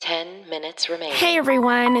minutes remaining. Hey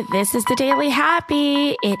everyone, this is the Daily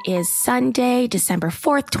Happy. It is Sunday, December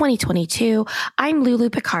 4th, 2022. I'm Lulu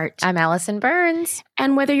Picard. I'm Allison Burns.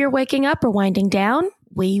 And whether you're waking up or winding down,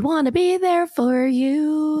 we want to be there for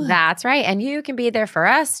you. That's right. And you can be there for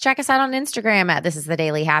us. Check us out on Instagram at This Is The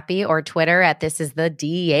Daily Happy or Twitter at This Is The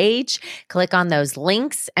DH. Click on those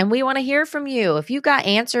links and we want to hear from you. If you got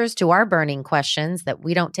answers to our burning questions that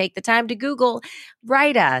we don't take the time to Google,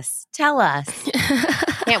 write us. Tell us.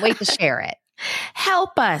 Can't wait to share it.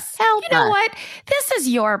 Help us. Help You know us. what? This is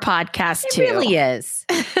your podcast It too. really is.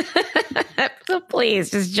 So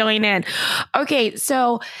please just join in. Okay,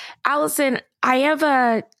 so Allison, I have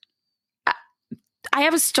a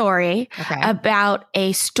story Okay. about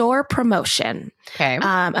a store promotion, Okay.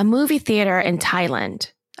 a movie theater in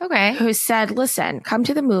Thailand Okay. who said, listen, come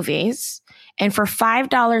to the movies and for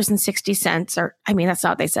 $5.60, or I mean, that's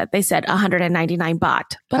not what they said. They said 199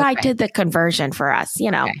 baht, but I Okay. did the conversion for us,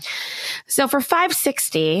 you know. Okay. So for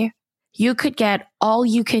 $5.60, you could get all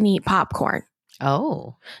you can eat popcorn.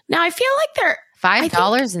 Oh. Now I feel like they're,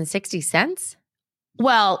 $5.60?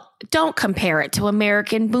 well, don't compare it to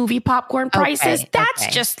American movie popcorn prices. Okay, That's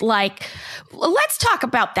okay. just like, let's talk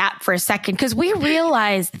about that for a second because we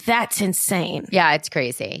realize that's insane. Yeah, it's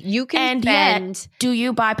crazy. You can And spend. yet, do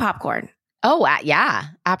you buy popcorn? Oh, yeah,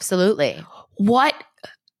 absolutely.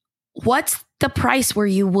 What's the price where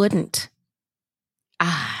you wouldn't?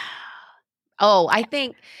 Oh, I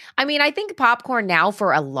think popcorn now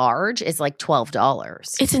for a large is like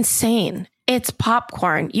 $12. It's insane. It's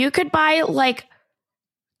popcorn. You could buy like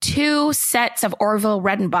 2 sets of Orville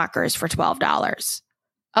Redenbachers for $12.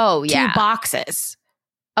 Oh, yeah. 2 boxes.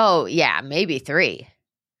 Oh, yeah, maybe 3.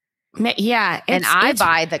 Yeah. And I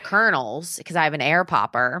buy the kernels because I have an air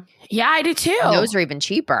popper. Yeah, I do too. And those are even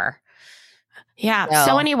cheaper. Yeah.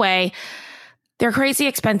 So anyway, they're crazy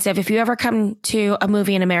expensive. If you ever come to a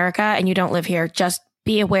movie in America and you don't live here, just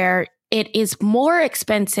be aware it is more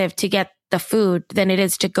expensive to get the food than it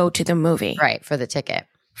is to go to the movie. Right, for the ticket.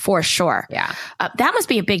 For sure. Yeah. That must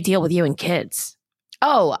be a big deal with you and kids.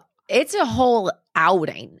 Oh, it's a whole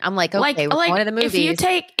outing. I'm like, okay, we're going to the movies.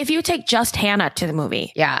 If you take just Hannah to the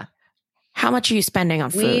movie, yeah. how much are you spending on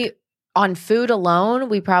food? On food alone,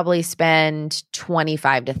 we probably spend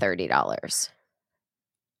 $25 to $30.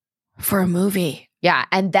 For a movie. Yeah.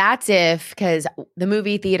 And that's because the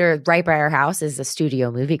movie theater right by our house is a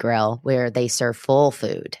studio movie grill where they serve full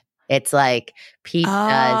food. It's like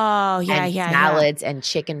pizzas and salads and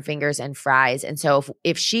chicken fingers and fries. And so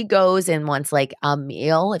if she goes and wants like a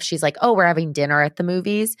meal, if she's like, oh, we're having dinner at the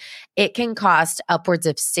movies, it can cost upwards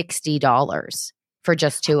of $60 for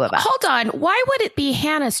just 2 of us. Hold on. Why would it be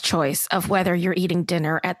Hannah's choice of whether you're eating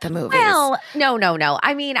dinner at the movies? Well, no.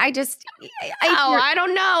 I mean, I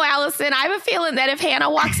don't know, Allison. I have a feeling that if Hannah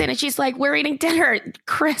walks in and she's like, we're eating dinner,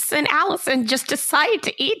 Chris and Allison just decide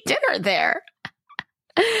to eat dinner there.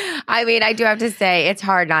 I mean, I do have to say it's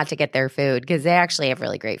hard not to get their food because they actually have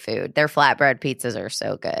really great food. Their flatbread pizzas are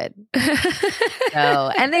so good.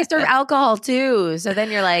 And they serve alcohol too. So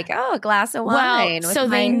then you're like, oh, a glass of wine. Well, so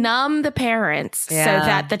they numb the parents so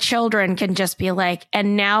that the children can just be like,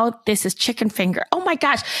 and now this is chicken finger. Oh my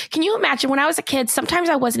gosh. Can you imagine when I was a kid, sometimes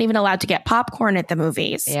I wasn't even allowed to get popcorn at the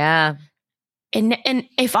movies. Yeah. And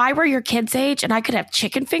if I were your kid's age and I could have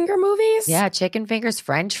chicken finger movies. Yeah. Chicken fingers,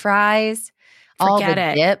 French fries. All the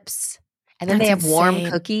dips. And then they have warm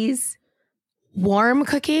cookies. Warm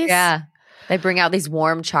cookies? Yeah. They bring out these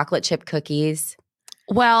warm chocolate chip cookies.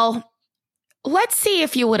 Well, let's see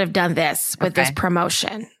if you would have done this with this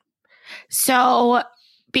promotion. So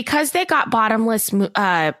because they got bottomless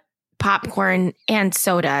popcorn and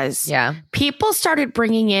sodas, people started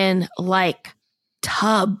bringing in like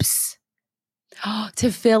tubs.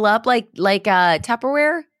 To fill up like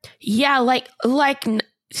Tupperware? Yeah, like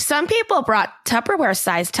some people brought Tupperware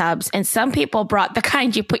size tubs and some people brought the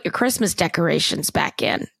kind you put your Christmas decorations back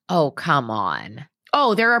in. Oh, come on.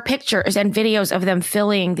 Oh, there are pictures and videos of them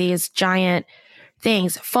filling these giant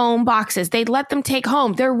things, foam boxes. They'd let them take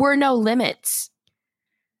home. There were no limits.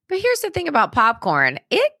 But here's the thing about popcorn.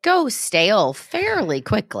 It goes stale fairly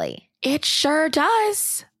quickly. It sure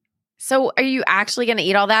does. So are you actually going to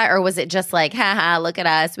eat all that? Or was it just like, haha, look at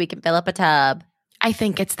us. We can fill up a tub. I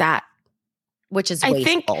think it's that. Which is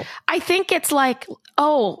wasteful. I think it's like,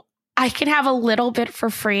 oh, I can have a little bit for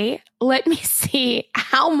free. Let me see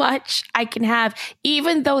how much I can have,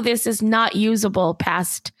 even though this is not usable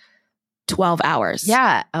past 12 hours.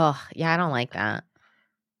 Yeah. Oh, yeah, I don't like that.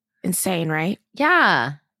 Insane, right?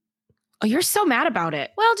 Yeah. Oh, you're so mad about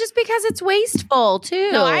it. Well, just because it's wasteful,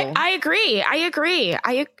 too. No, I agree. I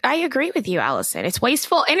agree with you, Allison. It's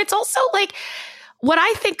wasteful. And it's also like, what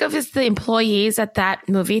I think of is the employees at that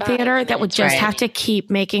movie theater that would just have to keep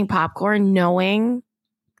making popcorn knowing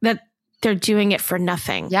that they're doing it for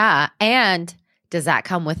nothing. Yeah. And does that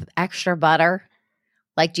come with extra butter?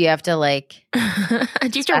 Like, do you have to like do you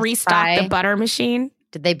have to restock the butter machine?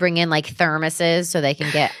 Did they bring in like thermoses so they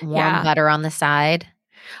can get warm butter on the side?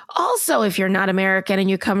 Also, if you're not American and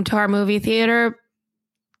you come to our movie theater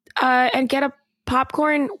and get a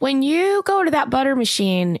popcorn, when you go to that butter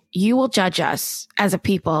machine, you will judge us as a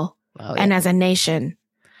people and as a nation.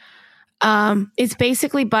 It's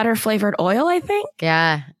basically butter flavored oil, I think.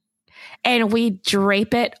 Yeah. And we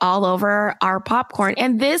drape it all over our popcorn.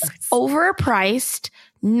 And this overpriced,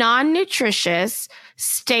 non-nutritious,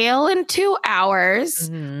 stale in 2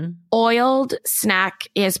 hours, oiled snack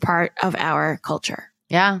is part of our culture.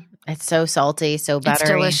 Yeah. It's so salty, so buttery. It's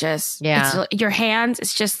delicious. Yeah. Your hands,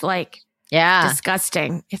 it's just like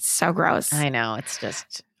disgusting. It's so gross. I know. It's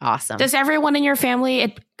just awesome. Does everyone in your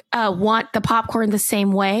family want the popcorn the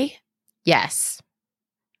same way? Yes.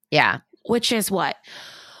 Yeah. Which is what?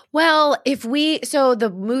 Well, so the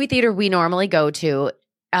movie theater we normally go to,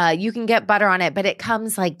 you can get butter on it, but it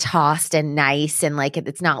comes like tossed and nice, and like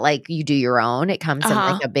it's not like you do your own. It comes in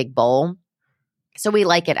like a big bowl. So we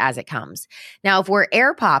like it as it comes. Now, if we're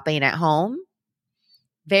air popping at home,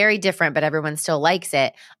 very different, but everyone still likes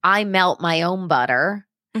it. I melt my own butter.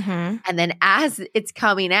 And then as it's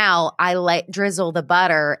coming out, I drizzle the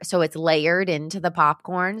butter so it's layered into the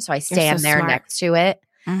popcorn. So I stand there next to it.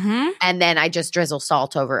 And then I just drizzle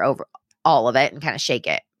salt over all of it and kind of shake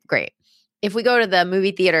it. Great. If we go to the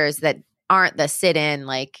movie theaters that aren't the sit-in,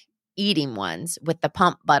 like eating ones with the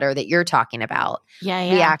pump butter that you're talking about, we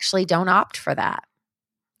actually don't opt for that.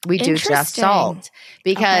 We do just salt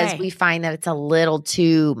because we find that it's a little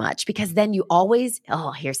too much, because then you always,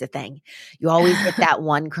 here's the thing. You always get that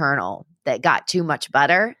one kernel that got too much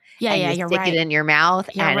butter. Yeah, and you stick it in your mouth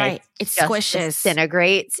and it squishes,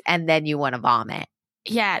 disintegrates, and then you want to vomit.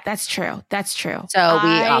 Yeah, that's true. That's true. So we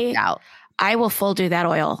opt out. I will full do that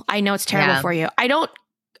oil. I know it's terrible for you. I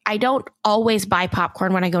don't always buy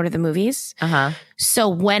popcorn when I go to the movies. So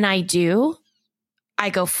when I do, I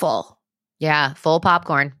go full. Yeah, full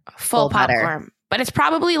popcorn. Full popcorn. Butter. But it's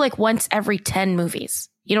probably like once every 10 movies.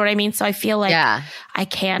 You know what I mean? So I feel like I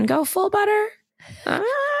can go full butter.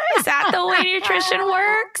 Is that the way nutrition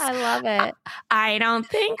works? I love it. I don't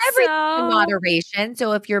think so. In moderation.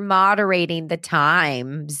 So if you're moderating the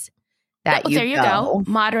times that there you go.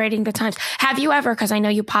 Moderating the times. Have you ever, because I know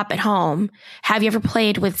you pop at home, have you ever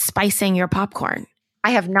played with spicing your popcorn?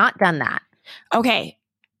 I have not done that. Okay.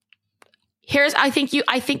 I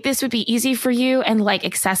think this would be easy for you and like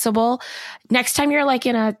accessible. Next time you're like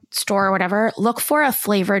in a store or whatever, look for a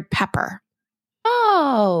flavored pepper.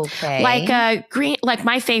 Oh, okay. Like a green, like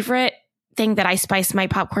my favorite thing that I spice my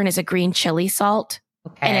popcorn is a green chili salt.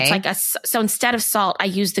 Okay. And it's like so instead of salt, I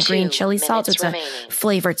use the green chili salt. It's a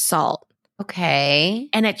flavored salt. Okay.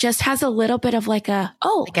 And it just has a little bit of like and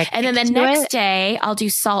then the next day I'll do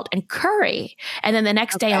salt and curry. And then the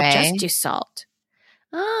next day I'll just do salt.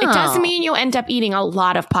 Oh. It doesn't mean you end up eating a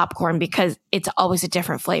lot of popcorn because it's always a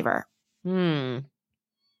different flavor.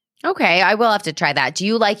 Okay, I will have to try that. Do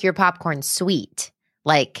you like your popcorn sweet?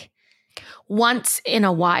 Like once in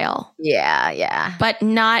a while. Yeah. But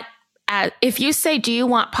not if you say, do you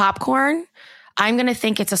want popcorn? I'm going to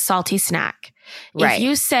think it's a salty snack. Right. If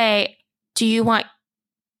you say, do you want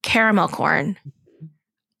caramel corn?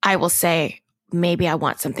 I will say, maybe I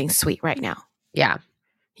want something sweet right now. Yeah.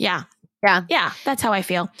 Yeah, that's how I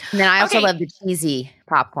feel. And then I also love the cheesy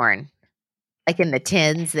popcorn, like in the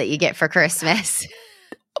tins that you get for Christmas.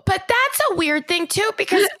 But that's a weird thing too,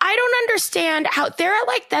 because I don't understand how they're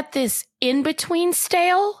like that this in-between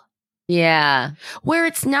stale. Yeah. Where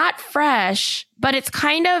it's not fresh, but it's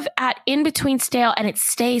kind of at in-between stale and it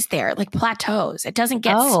stays there, like plateaus. It doesn't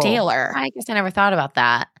get staler. I guess I never thought about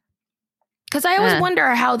that. Because I always wonder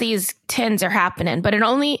how these tins are happening, but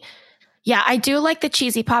I do like the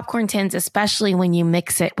cheesy popcorn tins, especially when you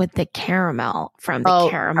mix it with the caramel from the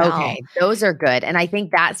caramel. Okay, those are good. And I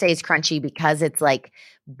think that stays crunchy because it's like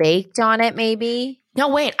baked on it maybe. No,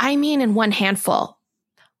 wait, I mean in one handful.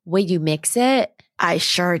 Wait, you mix it? I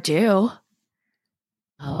sure do.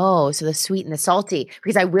 Oh, so the sweet and the salty.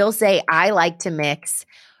 Because I will say I like to mix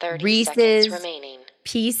Reese's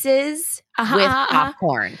Pieces with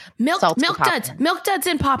popcorn. Milk duds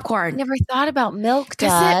in popcorn. Never thought about milk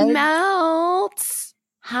duds. Because it melts.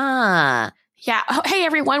 Huh. Yeah. Hey,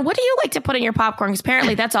 everyone, what do you like to put in your popcorn? Because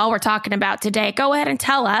apparently that's all we're talking about today. Go ahead and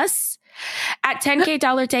tell us at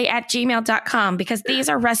 10kdollarday@gmail.com, because these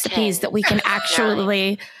are recipes that we can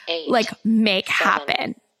actually make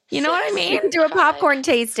happen. You know what I mean? We can do a popcorn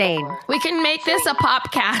tasting. We can make this a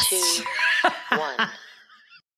Popcast. 2, 1.